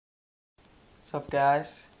What's up,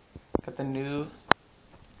 guys? Got the new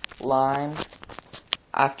line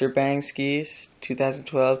Afterbang skis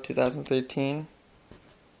 2012-2013.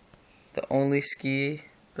 The only ski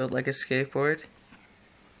built like a skateboard.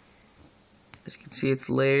 As you can see, it's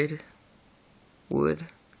layered wood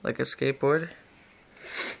like a skateboard.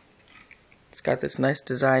 It's got this nice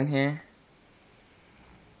design here.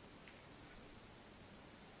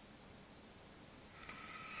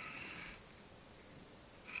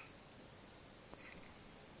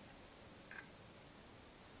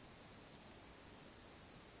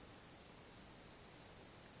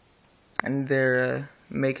 And their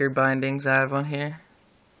maker bindings I have on here.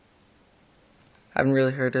 I haven't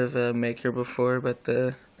really heard of a maker before, but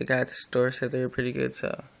the guy at the store said they were pretty good,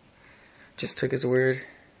 so just took his word.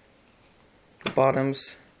 The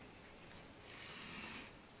bottoms,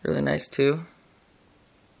 really nice too.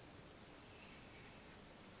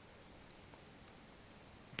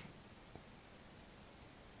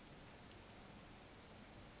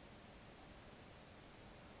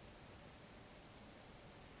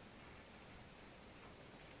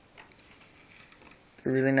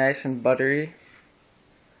 They're really nice and buttery.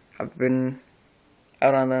 I've been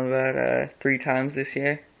out on them about 3 times this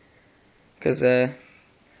year because I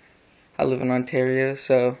live in Ontario,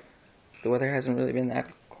 so the weather hasn't really been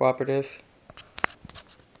that cooperative.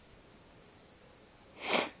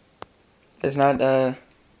 There's not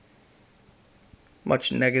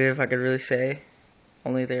much negative I could really say,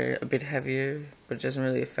 only they're a bit heavier, but it doesn't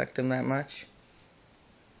really affect them that much.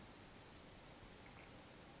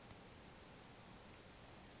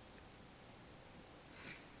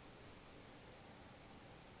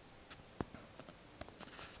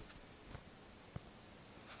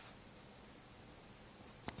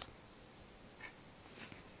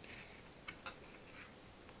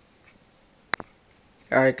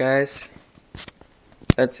 Alright guys,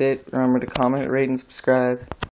 that's it. Remember to comment, rate, and subscribe.